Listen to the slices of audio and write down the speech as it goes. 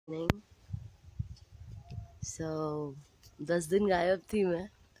नहीं। सो 10 दिन गायब थी मैं।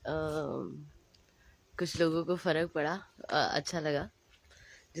 कुछ लोगों को फर्क पड़ा, अच्छा लगा।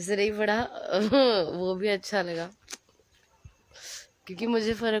 जिसे नहीं पड़ा वो भी अच्छा लगा, क्योंकि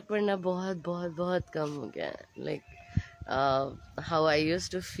मुझे फर्क पड़ना बहुत बहुत बहुत कम हो गया है। Like how I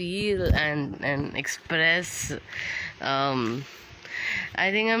used to feel and express. I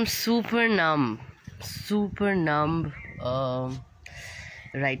think I'm super numb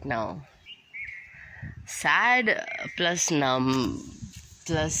right now. Sad plus numb,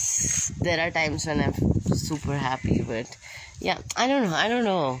 plus there are times when I'm super happy, but yeah, I don't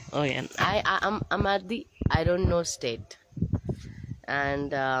know. Oh yeah, I'm at the I don't know state,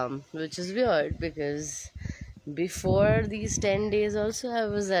 and which is weird because before these 10 days also I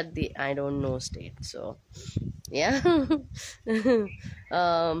was at the I don't know state. So yeah.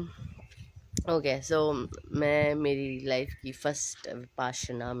 um okay so मैं मेरी life की first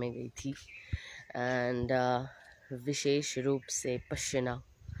vipassana में गई थी, and विशेष रूप से पश्यना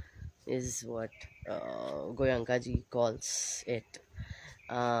is what Goenka ji calls it.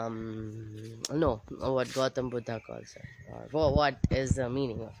 No, what Gautam Buddha calls it, or what is the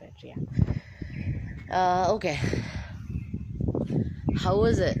meaning of it. Yeah. Okay, how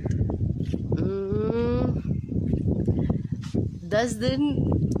was it? 10 दिन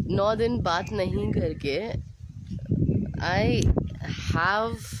 9 दिन बात नहीं करके I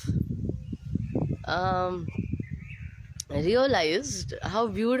have realized how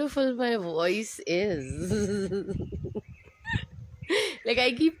beautiful my voice is. Like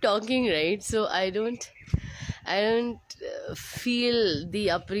I keep talking, right? So I don't feel the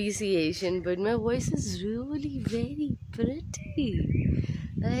appreciation, but my voice is really very pretty.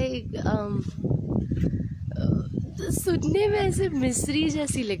 Like सुनने में ऐसे मिस्री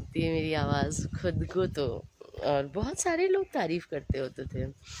जैसी लगती है मेरी आवाज़ खुद को तो, और बहुत सारे लोग तारीफ करते होते थे.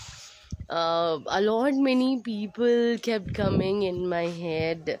 A lot many people kept coming in my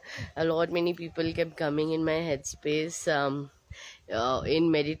head. A lot many people kept coming in my headspace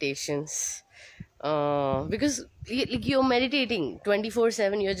in meditations. Because like you're meditating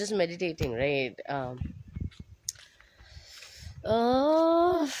 24/7, you're just meditating, right?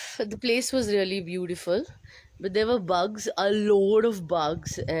 The place was really beautiful, but there were bugs, a load of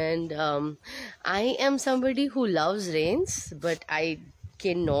bugs, and I am somebody who loves rains, but I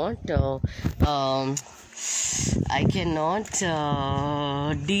cannot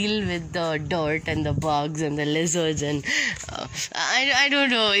deal with the dirt and the bugs and the lizards, and I don't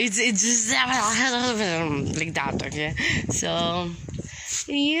know, it's just like that. Okay, so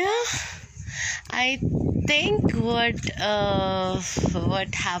yeah, I think what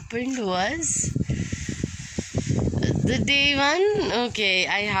happened was the day one. Okay,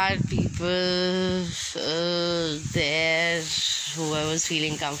 I had people there who I was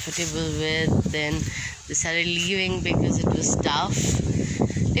feeling comfortable with. Then they started leaving because it was tough.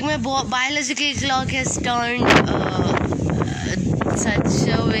 Like my biological clock has turned such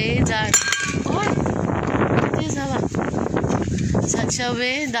a way that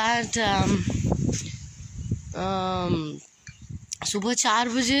सुबह 4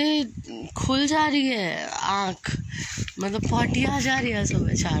 बजे खुल जा रही है आँख, मतलब potty आ जा रही है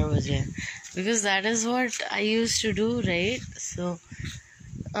सुबह 4 बजे, because that is what I used to do, right? So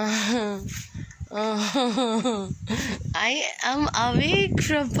I am awake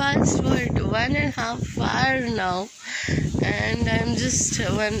from past 1.5 hour now, and I'm just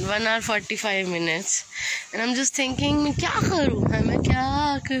 1 hour 45 minutes, and I'm just thinking मैं क्या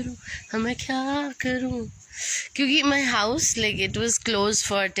करूँ. क्योंकि my house, like, it was closed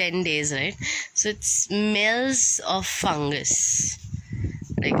for 10 days, right? So it smells of fungus.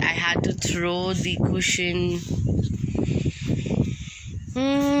 Like I had to throw the cushion.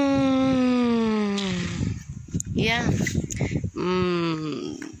 Yeah.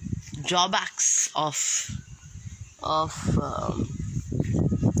 Drawbacks of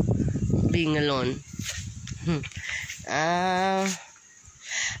being alone.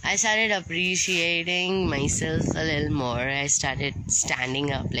 I started appreciating myself a little more. I started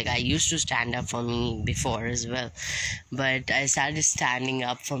standing up. Like I used to stand up for me before as well, but I started standing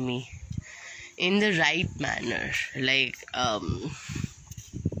up for me in the right manner. Like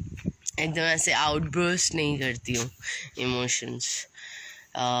एकदम ऐसे outburst नहीं करती हूँ emotions.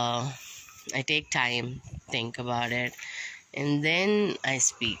 I take time, think about it, and then I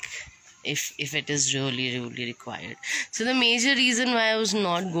speak if it is really required. So the major reason why I was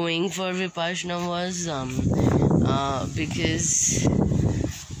not going for Vipassana was because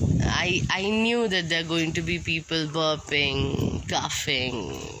I knew that there are going to be people burping,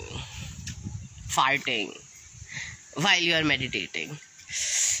 coughing, farting while you are meditating.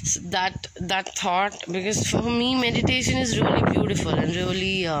 that thought, because for me meditation is really beautiful and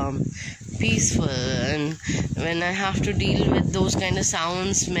really peaceful, and when I have to deal with those kind of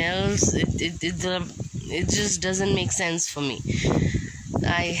sounds, smells, it just doesn't make sense for me.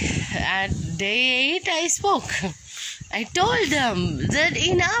 At day 8 I spoke. I told them that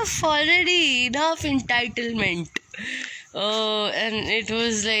enough already, enough entitlement. Oh, and it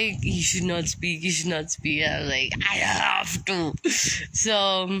was like, you should not speak. I was like, I have to.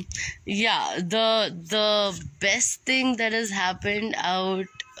 So, yeah, the best thing that has happened out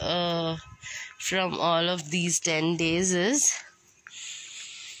from all of these 10 days is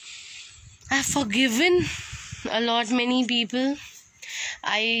I've forgiven a lot many people.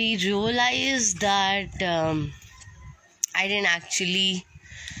 I realized that I didn't actually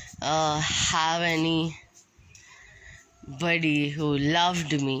have anybody who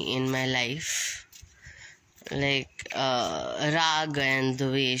loved me in my life. Like Rag and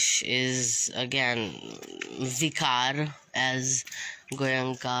Dvesh is again Vikar, as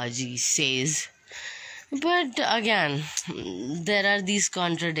Goyanka ji says. But again, there are these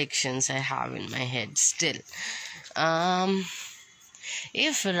contradictions I have in my head still.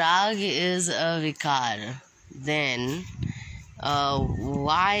 If Rag is a Vikar, then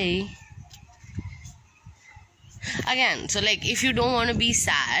why? Again, so like, if you don't want to be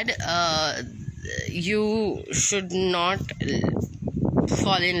sad, you should not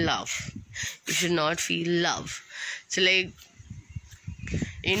fall in love. You should not feel love. So like,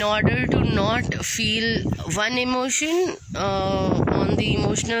 in order to not feel one emotion on the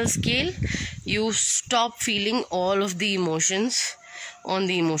emotional scale, you stop feeling all of the emotions on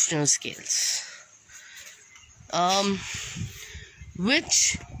the emotional scales,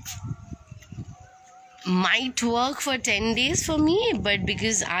 which might work for 10 days for me, but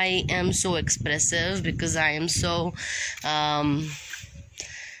because I am so expressive, because I am so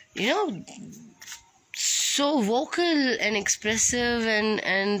so vocal and expressive and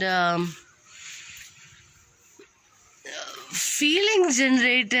feeling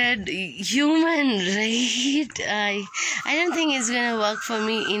generated human, right? I don't think it's gonna work for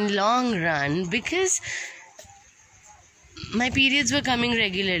me in long run, because my periods were coming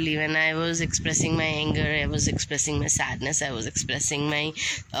regularly when I was expressing my anger, I was expressing my sadness, I was expressing my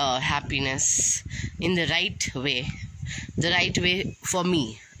happiness in the right way. The right way for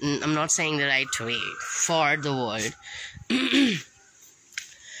me. I'm not saying the right way for the world.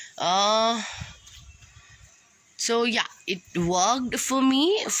 So yeah, it worked for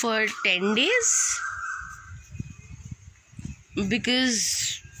me for 10 days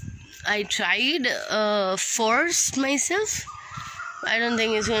because I tried, forced myself. I don't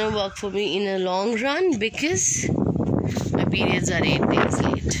think it's going to work for me in a long run, because my periods are 8 days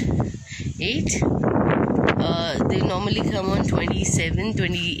late. 8? They normally come on 27,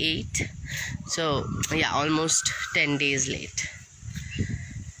 28. So yeah, almost 10 days late.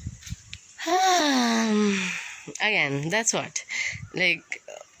 Again, that's what. Like,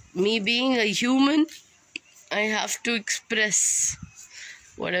 me being a human, I have to express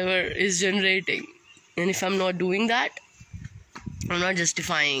whatever is generating. And if I'm not doing that, I'm not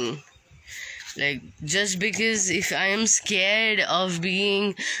justifying. Like, just because if I am scared of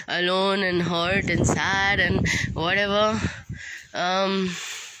being alone and hurt and sad and whatever,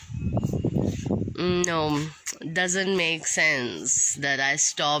 no, doesn't make sense that I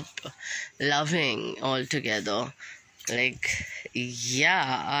stop loving altogether. Like,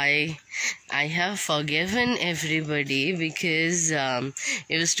 yeah, I have forgiven everybody because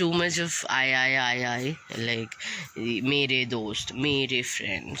it was too much of I. Like, mere dost, mere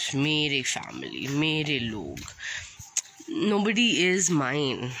friends, mere family, mere log. Nobody is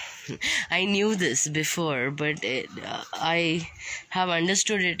mine. I knew this before, but I have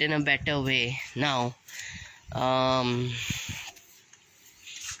understood it in a better way now.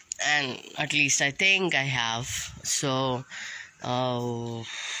 And at least I think I have. So,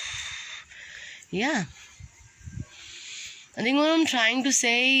 yeah. I think what I'm trying to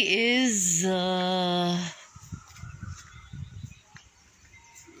say is, it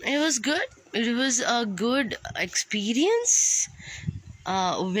was good. It was a good experience.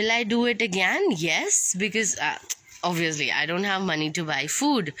 Will I do it again? Yes, because obviously I don't have money to buy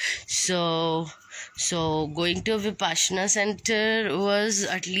food. So going to a Vipassana center was,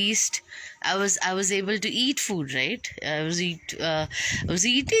 at least I was able to eat food, right? I was eating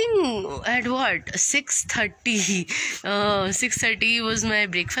at what, 6:30. 6:30 was my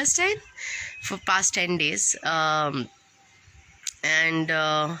breakfast time for past 10 days. And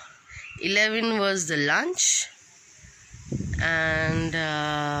 11 was the lunch. And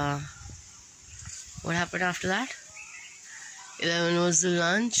what happened after that? 11 was the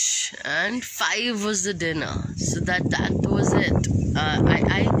lunch, and 5 was the dinner. So that was it.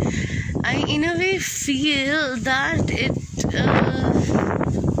 I in a way feel that it.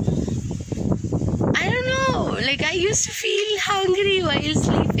 I don't know. Like, I used to feel hungry while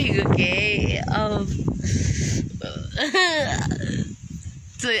sleeping. Okay.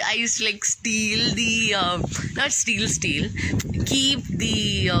 So I used to like steal the keep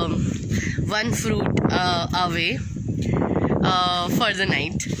the one fruit away for the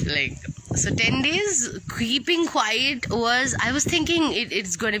night. Like, so 10 days keeping quiet I was thinking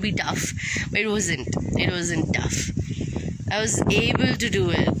it's going to be tough, but it wasn't tough. I was able to do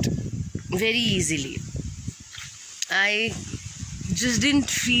it very easily. I just didn't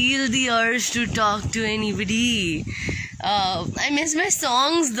feel the urge to talk to anybody. I miss my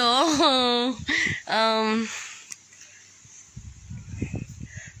songs though.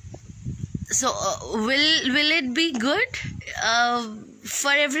 So will it be good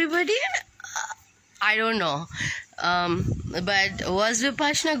for everybody? I don't know. But was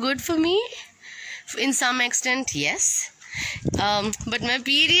Vipassana good for me? In some extent, yes. But my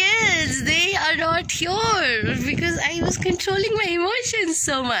periods, they are not here because I was controlling my emotions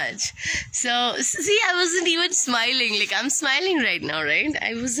so much. So, see, I wasn't even smiling. Like, I'm smiling right now, right?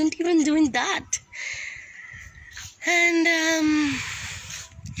 I wasn't even doing that. And,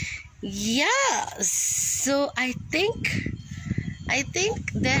 yeah. So, I think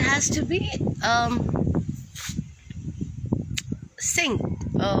there has to be,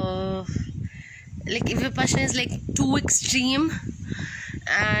 like, if Vipassana is like too extreme,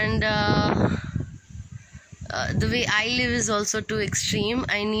 and the way I live is also too extreme,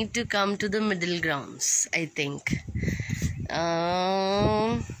 I need to come to the middle grounds, I think.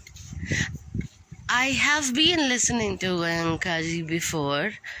 I have been listening to Goenka ji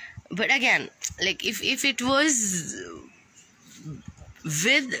before, but again, like, if it was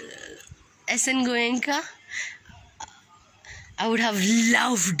with SN Goenka, I would have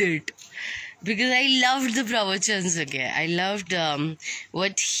loved it. Because I loved the pravachans again. I loved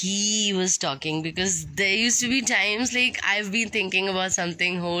what he was talking, because there used to be times like I've been thinking about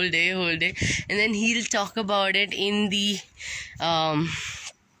something whole day, and then he'll talk about it in the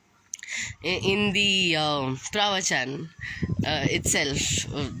pravachan itself,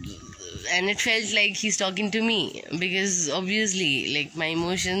 and it felt like he's talking to me, because obviously, like, my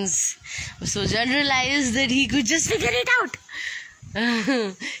emotions were so generalized that he could just figure it out.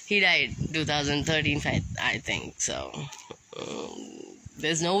 He died 2013, I think. So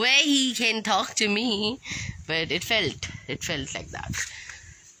there's no way he can talk to me, but it felt like that.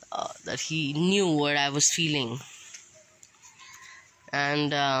 That he knew what I was feeling,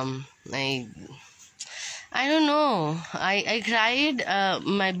 and I don't know. I cried.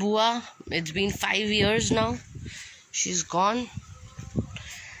 My bua. It's been 5 years now. She's gone.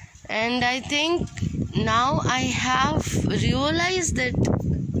 And I think now I have realized that,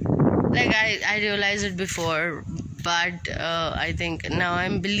 like, I realized it before, but I think now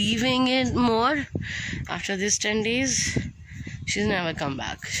I'm believing it more after these 10 days. She's never come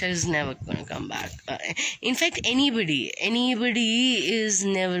back. She's never gonna come back. In fact, anybody is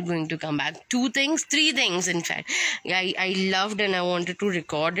never going to come back. 3 things, in fact. I loved, and I wanted to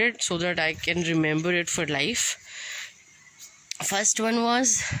record it so that I can remember it for life. First one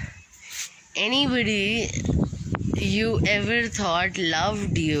was, anybody you ever thought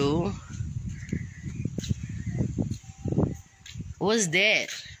loved you was there.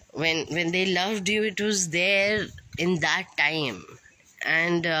 When they loved you, it was there in that time.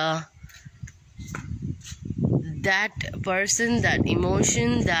 And that person, that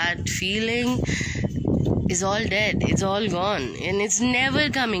emotion, that feeling is all dead. It's all gone. And it's never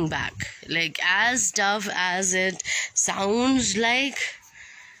coming back. Like, as tough as it sounds like,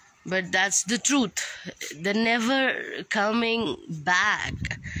 but that's the truth. They're never coming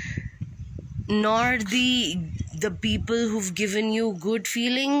back. Nor the people who've given you good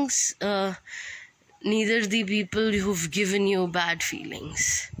feelings, neither the people who've given you bad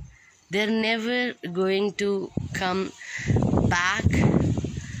feelings. They're never going to come back.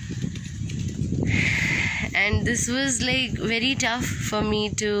 And this was like very tough for me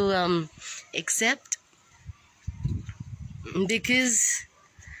to accept, because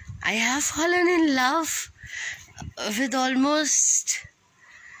I have fallen in love with almost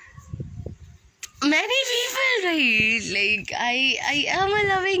many people, right? Like, I am a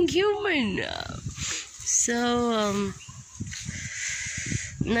loving human. So,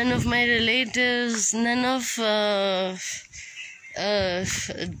 none of my relatives, none of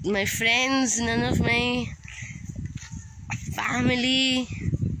my friends, none of my family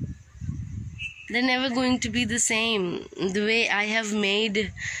They're never going to be the same. The way I have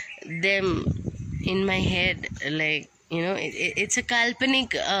made them in my head, like, you know, it's a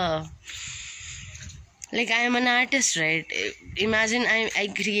kalpanik. Like, I am an artist, right? Imagine I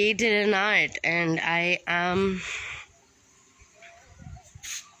created an art and I am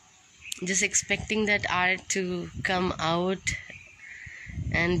just expecting that art to come out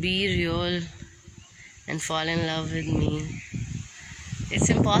and be real and fall in love with me. It's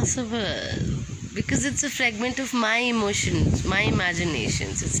impossible, because it's a fragment of my emotions, my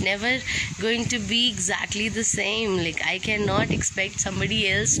imaginations. It's never going to be exactly the same. Like, I cannot expect somebody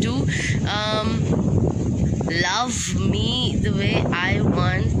else to love me the way I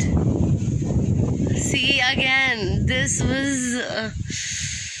want. See, again, this was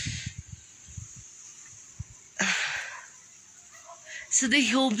so the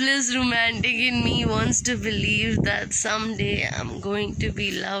hopeless romantic in me wants to believe that someday I'm going to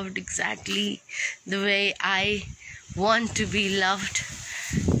be loved exactly the way I want to be loved.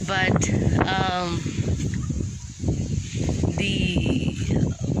 But the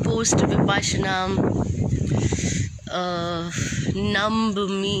post-Vipassana numb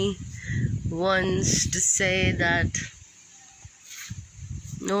me wants to say that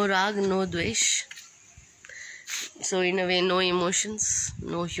no rag, no dvesh. So in a way, no emotions,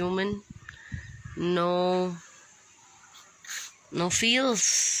 no human, no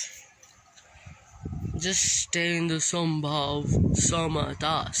feels. Just stay in the sambhav,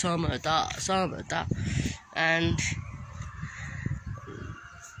 samata. And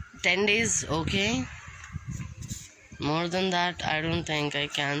 10 days, okay. More than that, I don't think I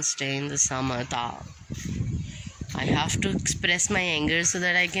can stay in the samata. I have to express my anger so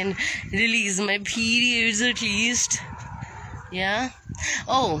that I can release my periods at least. Yeah.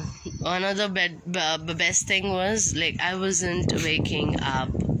 Oh, another best thing was, like, I wasn't waking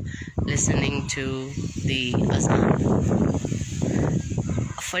up listening to the azan.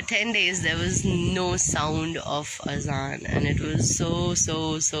 For 10 days there was no sound of azan, and it was so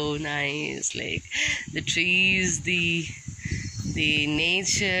nice. Like, the trees, the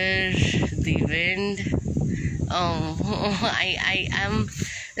nature, the wind. I am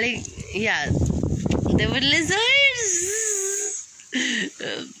like, yeah, there were lizards.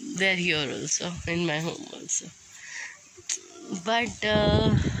 They're here also, in my home also. But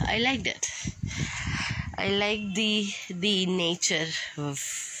I liked it. I like the nature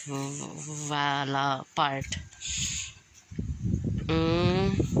wala part.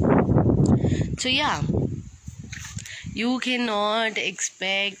 So yeah, you cannot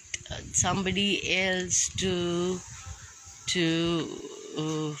expect somebody else to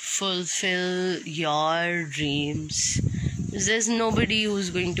fulfill your dreams. There's nobody who's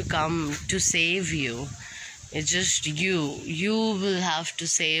going to come to save you. It's just you. You will have to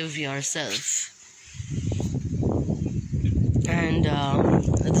save yourself. And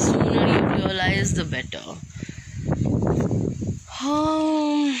the sooner you realize, the better.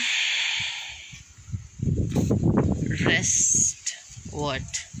 Rest. What?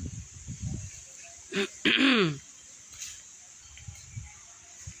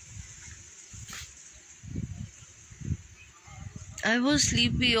 I was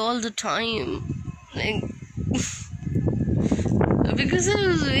sleepy all the time, like, because I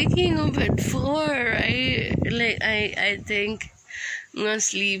was waking up at 4, right? Like, I think I'm gonna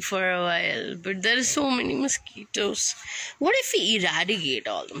sleep for a while, but there are so many mosquitoes. What if we eradicate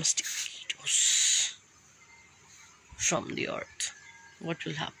all the mosquitoes from the earth? What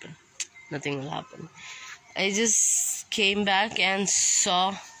will happen? Nothing will happen. I just came back and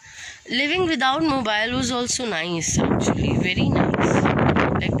saw living without mobile was also nice, actually, very nice.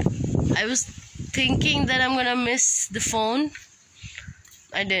 Like, I was thinking that I'm gonna miss the phone.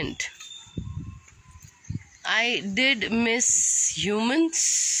 I didn't. I did miss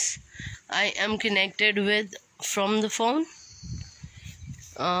humans I am connected with from the phone.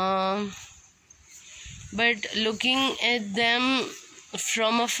 But looking at them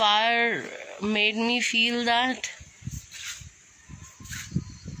from afar made me feel that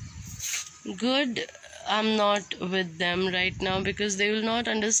good I'm not with them right now, because they will not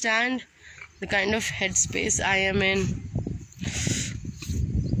understand the kind of headspace I am in.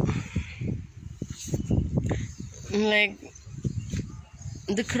 Like,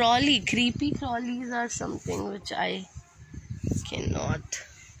 the creepy crawlies are something which I cannot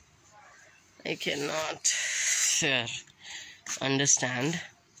understand.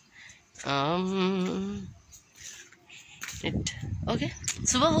 Okay,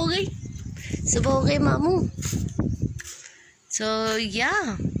 सुबह हो गई मामू. So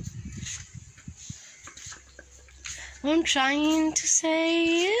yeah, what I'm trying to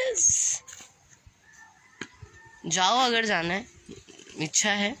say is, जाओ, अगर जाना है,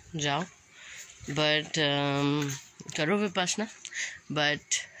 इच्छा है जाओ, बट करो Vipassana, but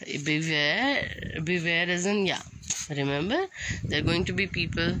beware as in, yeah, remember there are going to be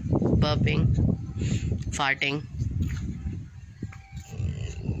people burping, farting,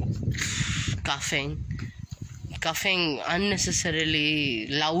 coughing unnecessarily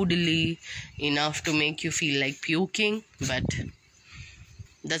loudly enough to make you feel like puking, but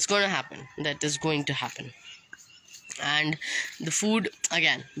that's going to happen. That is going to happen. And the food,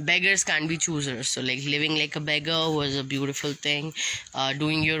 again, beggars can't be choosers. So like living like a beggar was a beautiful thing.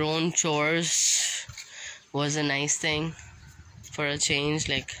 Doing your own chores was a nice thing for a change.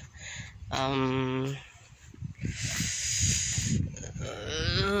 Like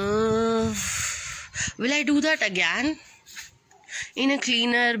will I do that again in a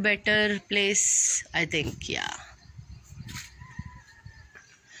cleaner, better place? I think, yeah.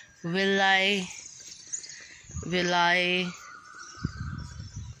 Will I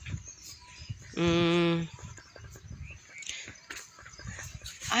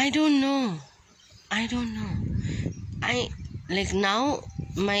I don't know. I like now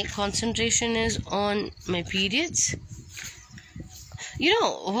my concentration is on my periods. You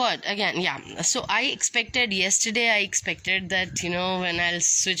know what, again, yeah, so yesterday I expected that, when I'll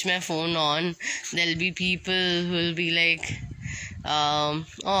switch my phone on, there'll be people who will be like,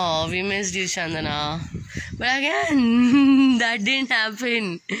 oh, we missed you, Chandana. But again, that didn't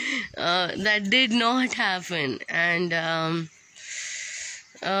happen. That did not happen. And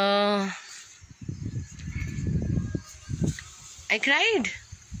I cried.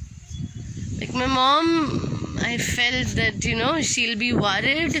 Like my mom, I felt that, she'll be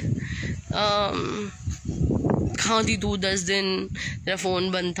worried. कहाँ थी तू 10 दिन, तेरा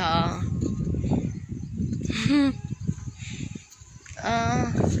phone बंद था.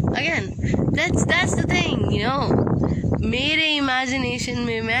 Again, that's the thing, मेरे imagination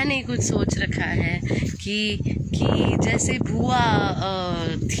में मैंने कुछ सोच रखा है कि जैसे बुआ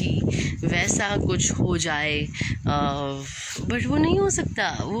थी वैसा कुछ हो जाए, बट वो नहीं हो सकता.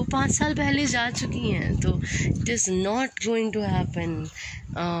 वो 5 साल पहले जा चुकी हैं, तो it is not going to happen.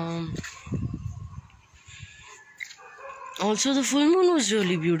 Also, the full moon was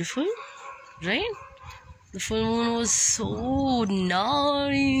really beautiful, right? The full moon was so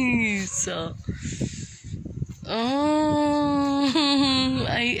nice.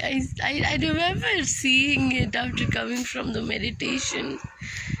 I remember seeing it after coming from the meditation.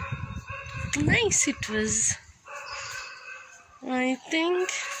 Nice it was. I think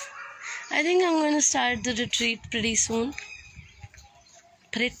I'm going to start the retreat pretty soon.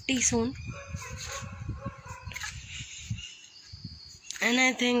 And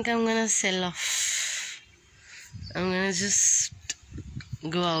I think I'm going to sell off. I'm going to just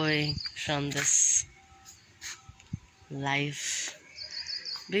go away from this life.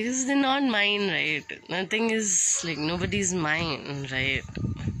 Because they're not mine, right? Nothing is like, nobody's mine, right?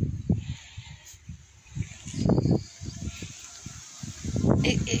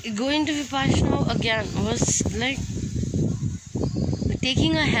 Going to Vipassana again was like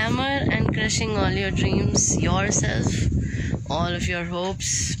taking a hammer and crushing all your dreams yourself, all of your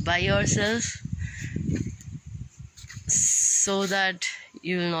hopes by yourself, so that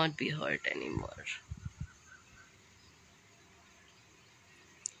you will not be hurt anymore.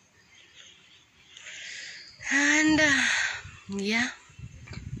 And yeah,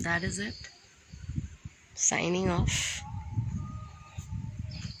 that is it. Signing off.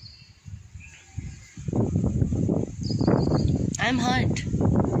 I'm hurt.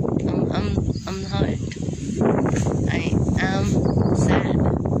 I'm hurt. I am sad.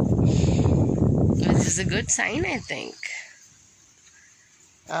 Which is a good sign, I think.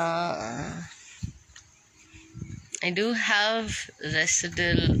 I do have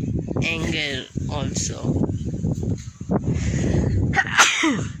residual anger also.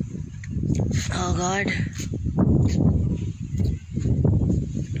 Oh God.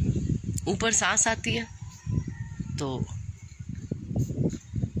 ऊपर सांस आती है तो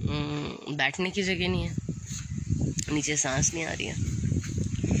बैठने की जगह नहीं है, नीचे सांस नहीं आ रही है.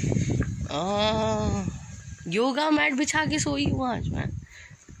 योगा मैट बिछा के सोई हूँ आज मैं.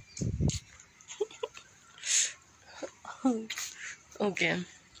 Okay,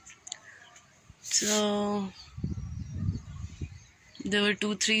 so there were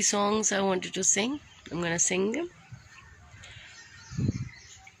 2-3 songs I wanted to sing. I'm gonna sing them.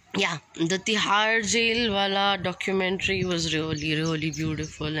 Yeah, the Tihar jail wala documentary was really, really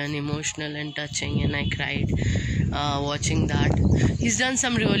beautiful and emotional and touching, and I cried watching that. He's done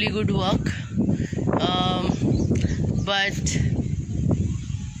some really good work, but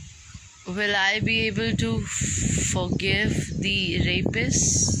will I be able to forgive the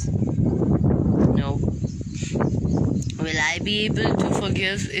rapist? No. Will I be able to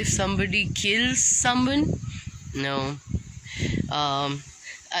forgive if somebody kills someone? No.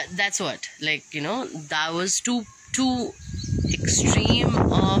 That's what, like, that was too extreme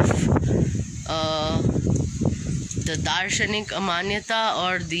of the darshanik amanyata,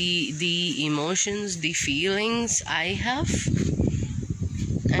 or the emotions, the feelings I have.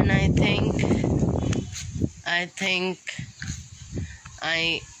 And I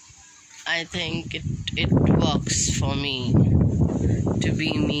think it works for me to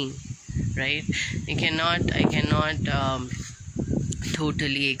be me, right? I cannot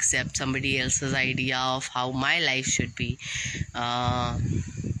totally accept somebody else's idea of how my life should be,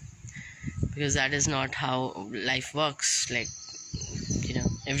 because that is not how life works. Like,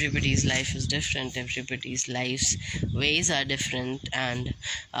 everybody's life is different, everybody's life's ways are different, and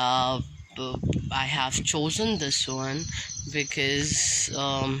I have chosen this one because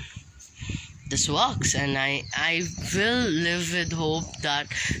this works, and I will live with hope that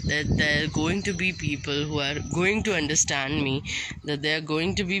there are going to be people who are going to understand me, that there are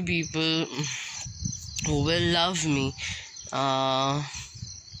going to be people who will love me.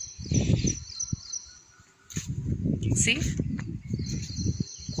 See?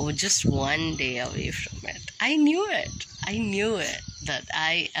 Just one day away from it. I knew it, that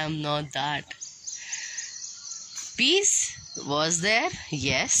I am not that. Peace was there,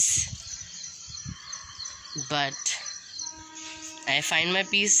 yes, but I find my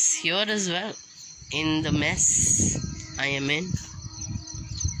peace here as well, in the mess I am in.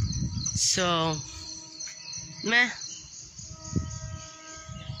 So,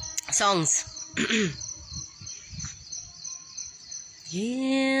 songs.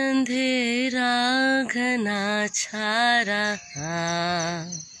 ये अंधेरा घना छा रहा,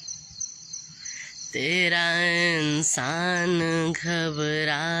 तेरा इंसान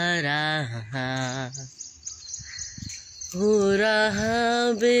घबरा रहा, हो रहा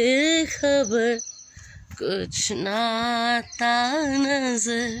बेखबर, कुछ ना आता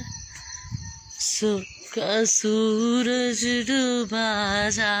नजर, सुबह का सूरज डूबा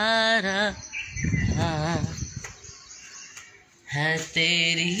जा रहा है,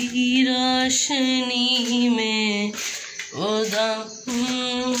 तेरी रोशनी में वो दम,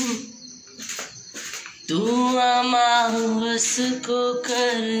 तू अमावस को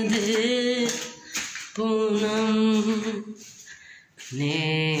कर दे पूनम,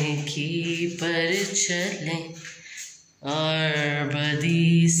 नेकी पर चले और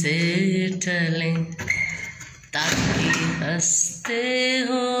बदी से टले, ताकि हंसते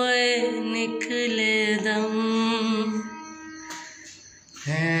हुए निकले दम,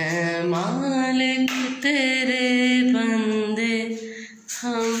 है मालिक तेरे बंदे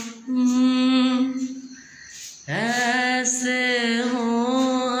हम, ऐसे हो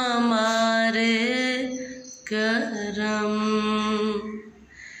हमारे करम,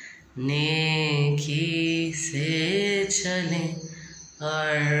 नेकी से चले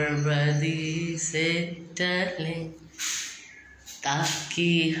और बदी से टले,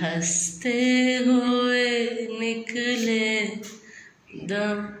 ताकि हंसते हुए निकले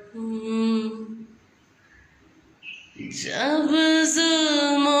दम, जब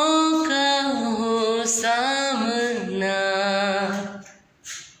जुल्मों का हो सामना,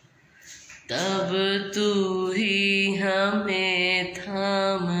 तब तू ही हमें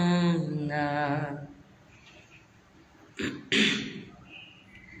थामना,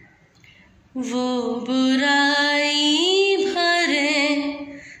 वो बुराई भरे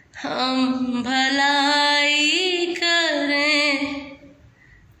हम भलाई करें,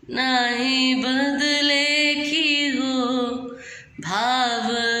 नहीं बदले की हो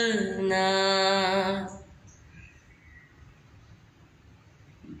भावना,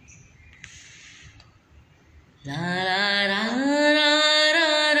 ला ला रा रा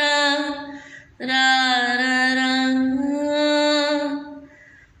रा रा रा रा,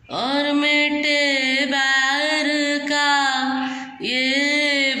 और मिटे बैर का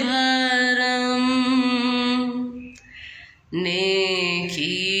ये भरम,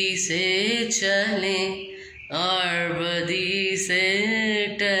 नेकी से चले और बदी से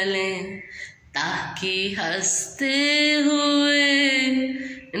टले, ताकि हंसते हुए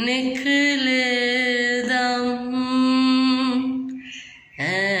निकले दम,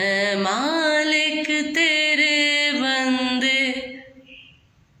 है मालिक तेरे बंदे।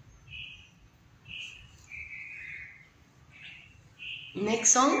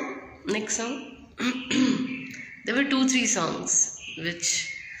 Next song. There were 2-3 songs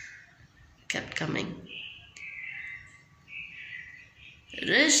which kept coming.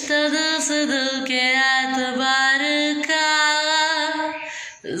 रिश्ता दिल से दिल के एतबार का,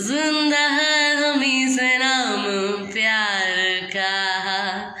 जिंदा है हमी से नाम प्यार का।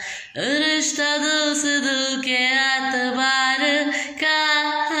 रिश्ता दिल से दिल के एतबार का,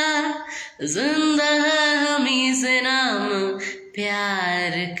 जिंदा है हमी से नाम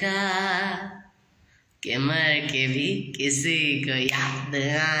प्यार का। कि मर के भी किसी को याद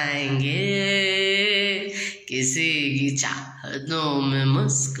आएंगे, किसी की चाहतों में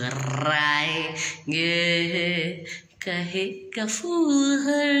मुस्कुराएंगे। कहेगा फूल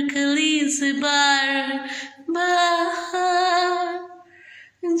हर कली से बार बार,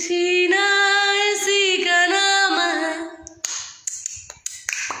 जीना इसी का नाम है।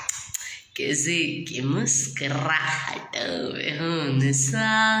 किसी की मुस्कुराहटों में हो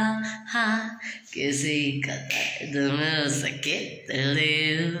निशान, किसी का दर्द मिल सके दिल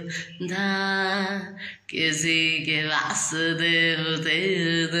धार, किसी के वास्ते होते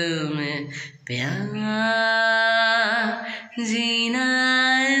दिल में प्यार। जीना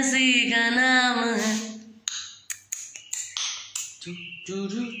इसी का नाम है।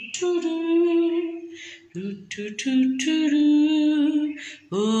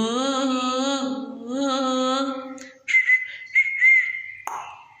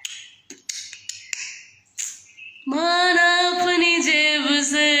 माना अपनी जेब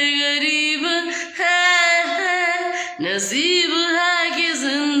से गरीब है, नसीब है कि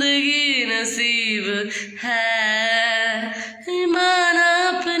जिंदगी नसीब है। माना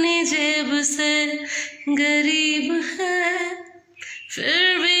अपनी जेब से गरीब है,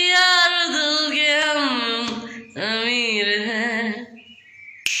 फिर भी यार दिल के हम अमीर हैं।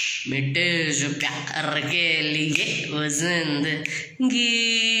 मिटे जो प्यार के लिए वो जिंदगी,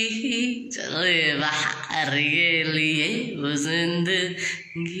 चले बाहर के लिए वो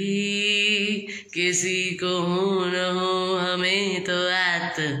जिंदगी। किसी को हो न हो हमें तो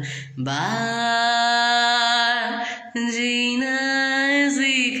एतबार, जीना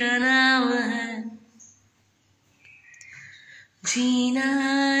इसी का नाम है। जीना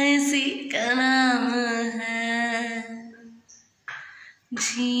इसी का नाम है।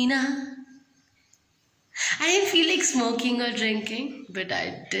 जीना। I didn't feel like smoking or drinking, but I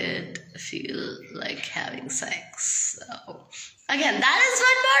did feel like having sex. So again, that is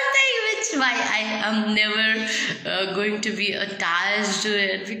one more thing which why I am never going to be attached to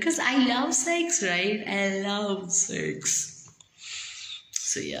it, because I love sex, right? I love sex.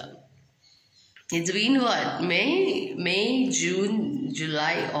 So yeah. It's been what? May, June,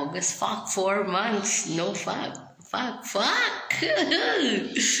 July, August. Fuck, 4 months. No fuck. Fuck.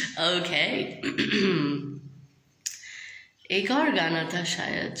 Okay. एक और गाना था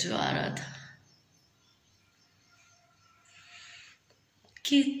शायद जो आ रहा था।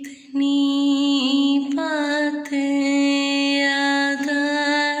 कितनी बातें याद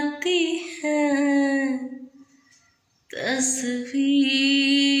आती हैं, तस्वीरें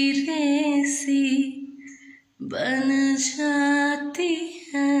सी बन जाती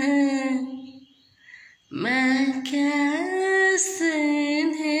हैं। मैं कैसे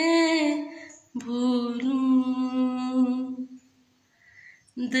इन्हें भूलूं,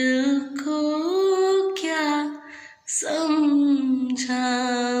 दिल को क्या समझाऊं।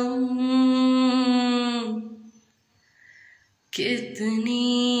 कितनी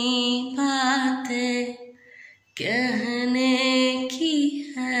बातें कहने की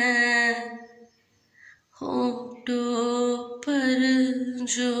है, होठों पर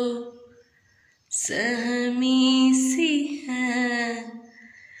जो सहमी सी है।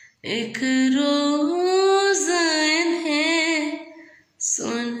 एक रोज इन्हें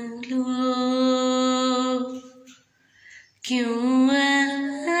सुन लो, क्यों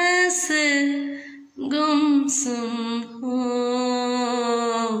ऐसे गुमसुम हो।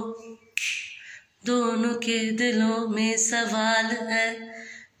 दोनों के दिलों में सवाल है,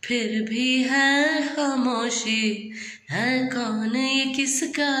 फिर भी है खामोशी। है कौन ये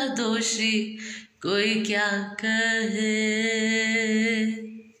किसका दोषी, कोई क्या कहे।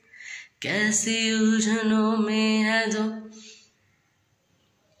 कैसी उलझनों में है जो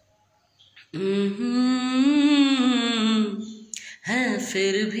है,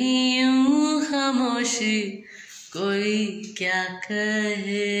 फिर भी यूं खामोशी, कोई क्या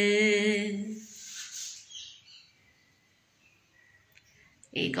कहे।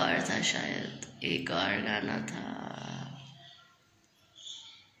 एक और था शायद, एक और गाना था।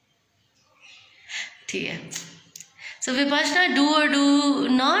 ठीक है। So Vipassana, do or do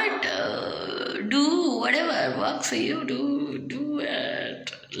not, do whatever works for you. Do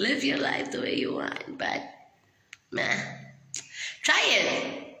it. Live your life the way you want, but try it.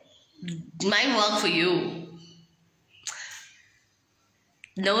 Might work for you.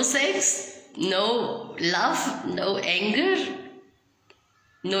 No sex, no love, no anger,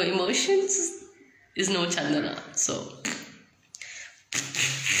 no emotions is no Chandana. So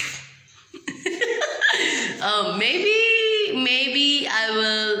maybe I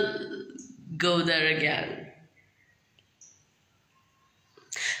will go there again.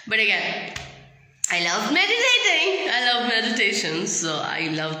 But again, I love meditating. I love meditation, so I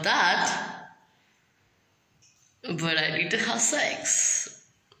love that. But I need to have sex.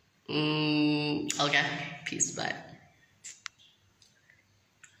 Okay, peace, bye.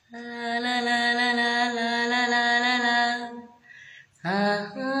 La la la la la la la la la.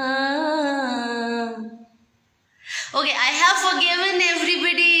 Okay, I have forgiven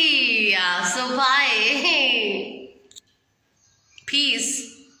everybody. Yeah, so bye.